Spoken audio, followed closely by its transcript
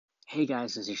Hey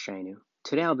guys, this is Shainu.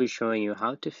 Today I'll be showing you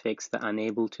how to fix the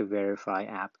unable to verify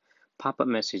app pop-up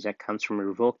message that comes from a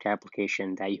revoked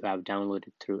application that you have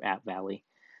downloaded through App Valley.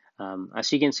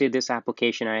 As you can see, this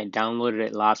application, I downloaded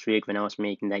it last week when I was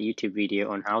making that YouTube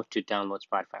video on how to download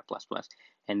Spotify Plus Plus,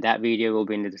 and that video will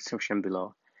be in the description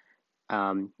below.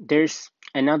 There's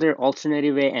another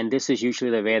alternative way, and this is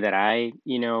usually the way that I,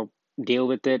 deal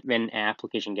with it when an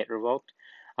application get revoked.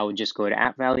 I would just go to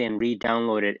App Valley and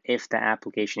re-download it if the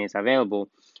application is available.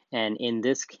 And in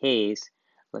this case,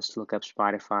 let's look up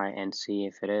Spotify and see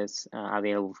if it is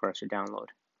available for us to download.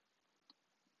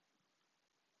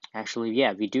 Actually,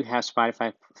 yeah, we do have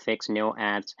Spotify Fix No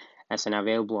Ads as an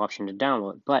available option to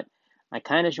download, but I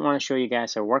kind of want to show you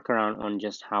guys a workaround on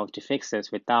just how to fix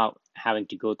this without having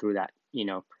to go through that,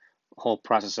 whole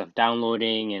process of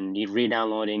downloading and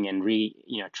re-downloading and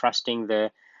trusting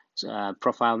the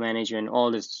profile management,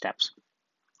 all these steps.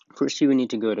 First, you will need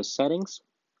to go to Settings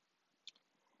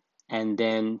and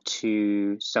then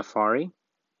to Safari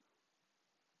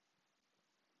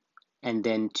and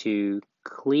then to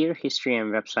Clear History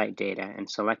and Website Data and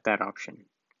select that option.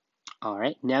 All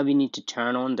right, now we need to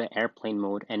turn on the airplane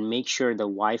mode and make sure the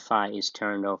Wi-Fi is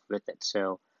turned off with it.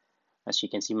 So as you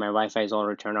can see, my Wi-Fi is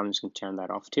already turned on. I'm just going to turn that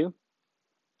off too.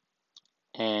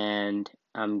 And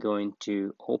I'm going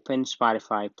to open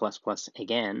Spotify Plus Plus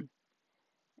again.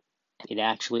 It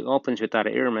actually opens without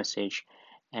an error message.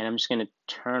 And I'm just going to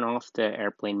turn off the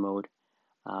airplane mode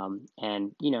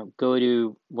and, go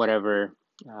to whatever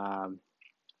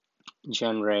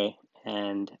genre,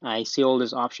 and I see all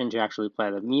this option to actually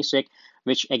play the music,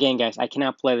 which again guys, I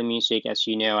cannot play the music. As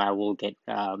you know, I will get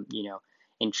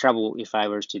in trouble if I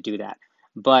were to do that,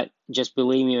 but just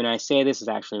believe me when I say this, it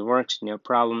actually works, no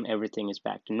problem. Everything is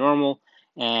back to normal.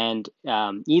 And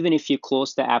even if you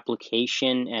close the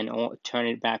application and turn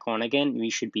it back on again, we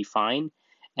should be fine.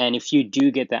 And if you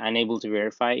do get the unable to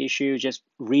verify issue, just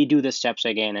redo the steps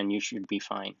again and you should be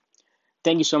fine.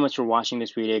 Thank you so much for watching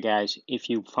this video, guys. If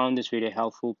you found this video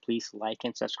helpful, please like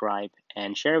and subscribe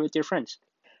and share it with your friends.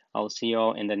 I'll see you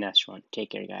all in the next one.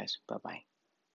 Take care, guys. Bye-bye.